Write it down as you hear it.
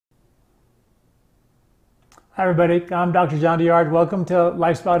Hi everybody, I'm Dr. John Douillard. Welcome to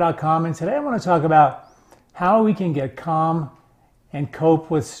LifeSpa.com, and today I want to talk about how we can get calm and cope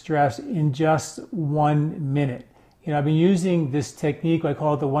with stress in just 1 minute. I've been using this technique, I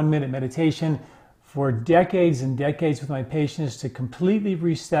call it the 1 minute meditation, for decades and decades with my patients to completely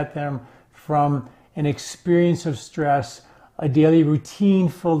reset them from an experience of stress, a daily routine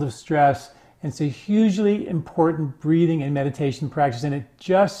full of stress. And it's a hugely important breathing and meditation practice, and it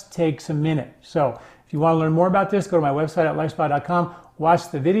just takes a minute. So if you want to learn more about this, go to my website at LifeSpa.com,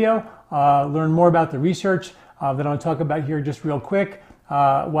 watch the video, learn more about the research that I'm going to talk about here just real quick.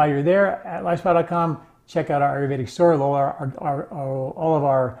 While you're there at LifeSpa.com, check out our Ayurvedic store, all of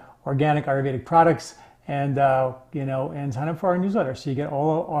our organic Ayurvedic products, and and sign up for our newsletter so you get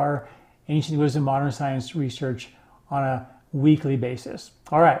all our ancient wisdom, modern science research on a weekly basis.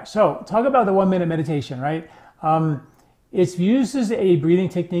 All right, so talk about the 1 minute meditation, right? It's used as a breathing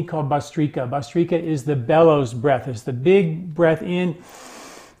technique called Bhastrika. Bhastrika is the bellows breath. It's the big breath in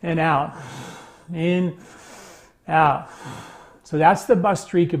and out, in, out. So that's the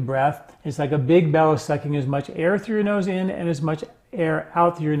Bhastrika breath. It's like a big bellow sucking as much air through your nose in and as much air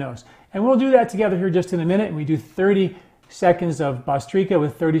out through your nose. And we'll do that together here just in a minute. And we do 30 seconds of Bhastrika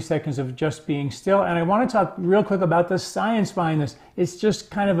with 30 seconds of just being still. And I want to talk real quick about the science behind this. It's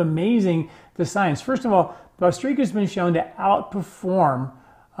just kind of amazing, the science. First of all, Bhastrika has been shown to outperform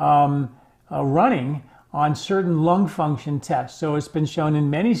running on certain lung function tests. So it's been shown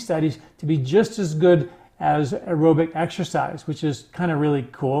in many studies to be just as good as aerobic exercise, which is kind of really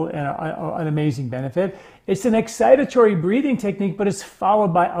cool and an amazing benefit. It's an excitatory breathing technique, but it's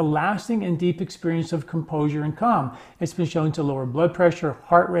followed by a lasting and deep experience of composure and calm. It's been shown to lower blood pressure,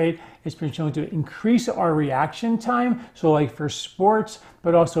 heart rate. It's been shown to increase our reaction time, so like for sports,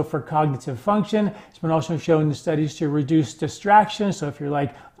 but also for cognitive function. It's been also shown in studies to reduce distraction. So if you're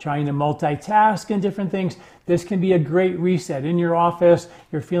like trying to multitask and different things, this can be a great reset. In your office,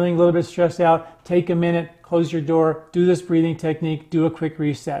 you're feeling a little bit stressed out, take a minute, close your door, do this breathing technique, do a quick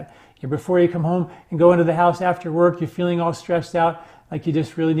reset. Before you come home and go into the house after work, you're feeling all stressed out, like you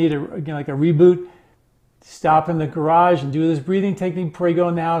just really need like a reboot. Stop in the garage and do this breathing technique before you go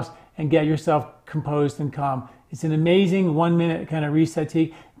in the house and get yourself composed and calm. It's an amazing 1 minute kind of reset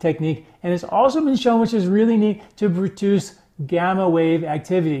technique. And it's also been shown, which is really neat, to produce gamma wave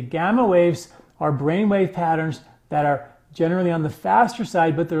activity. Gamma waves are brainwave patterns that are generally on the faster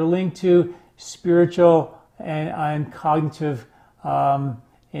side, but they're linked to spiritual and cognitive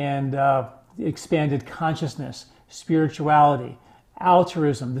expanded consciousness, spirituality,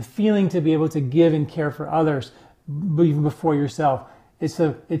 altruism, the feeling to be able to give and care for others even before yourself. It's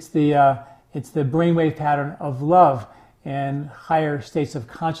the brainwave pattern of love and higher states of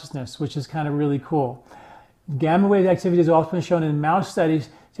consciousness, which is kind of really cool. Gamma wave activity has also been shown in mouse studies.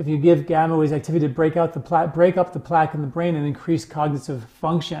 So if you give gamma wave activity to break up the plaque in the brain and increase cognitive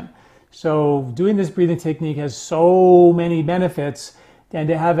function. So doing this breathing technique has so many benefits, and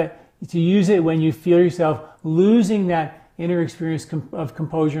to use it when you feel yourself losing that inner experience of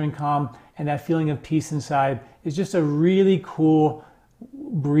composure and calm and that feeling of peace inside is just a really cool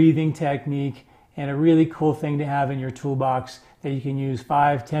breathing technique and a really cool thing to have in your toolbox that you can use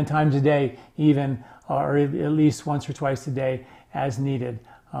 5-10 times a day even, or at least once or twice a day as needed.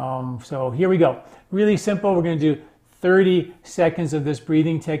 So here we go. Really simple. We're going to do 30 seconds of this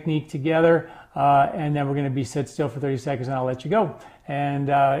breathing technique together, and then we're going to be sit still for 30 seconds and I'll let you go. And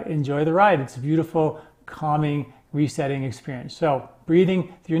enjoy the ride. It's a beautiful, calming, resetting experience. So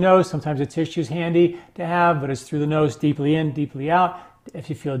breathing through your nose, sometimes a tissue is handy to have, but it's through the nose, deeply in, deeply out. If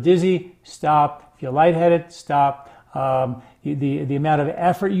you feel dizzy, stop. If you're lightheaded, stop. The amount of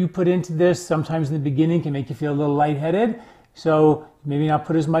effort you put into this, sometimes in the beginning, can make you feel a little lightheaded. So maybe not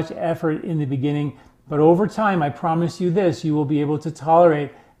put as much effort in the beginning, but over time, I promise you this, you will be able to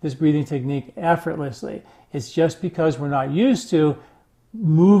tolerate this breathing technique effortlessly. It's just because we're not used to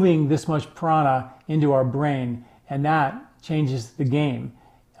moving this much prana into our brain, and that changes the game.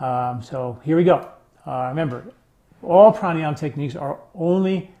 So here we go. Remember, all pranayama techniques are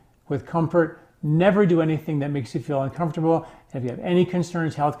only with comfort. Never do anything that makes you feel uncomfortable. And if you have any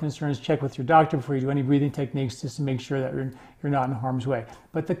concerns, health concerns, check with your doctor before you do any breathing techniques just to make sure that you're not in harm's way.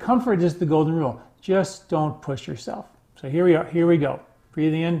 But the comfort is the golden rule. Just don't push yourself. So here we are. Here we go.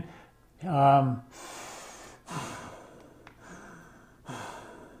 Breathing in.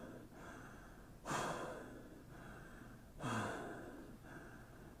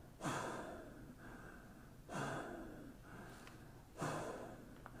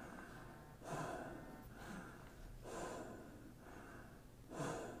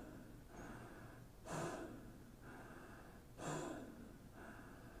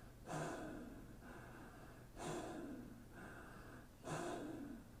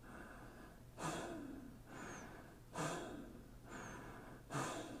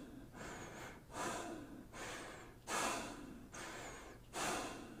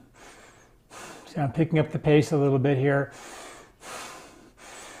 So I'm picking up the pace a little bit here.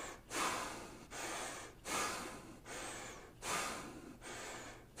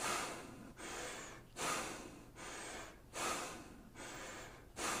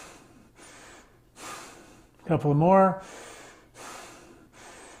 A couple more.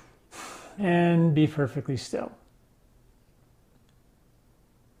 And be perfectly still.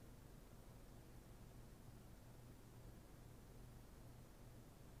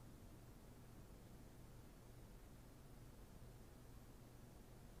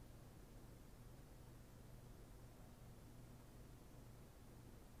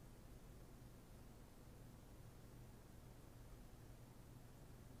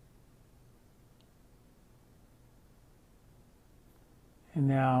 And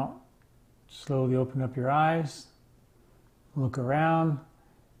now slowly open up your eyes, look around.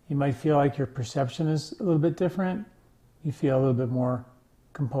 You might feel like your perception is a little bit different. You feel a little bit more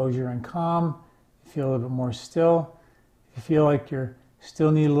composure and calm. You feel a little bit more still. If you feel like you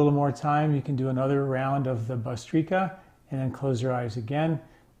still need a little more time, you can do another round of the Bhastrika and then close your eyes again.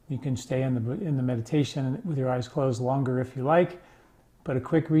 You can stay in the meditation with your eyes closed longer if you like, but a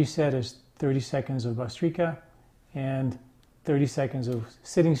quick reset is 30 seconds of Bhastrika and 30 seconds of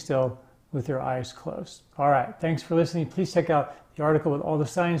sitting still with your eyes closed. All right, thanks for listening. Please check out the article with all the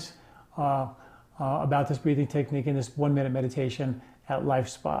science about this breathing technique and this 1-minute meditation at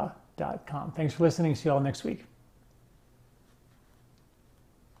lifespa.com. Thanks for listening. See you all next week.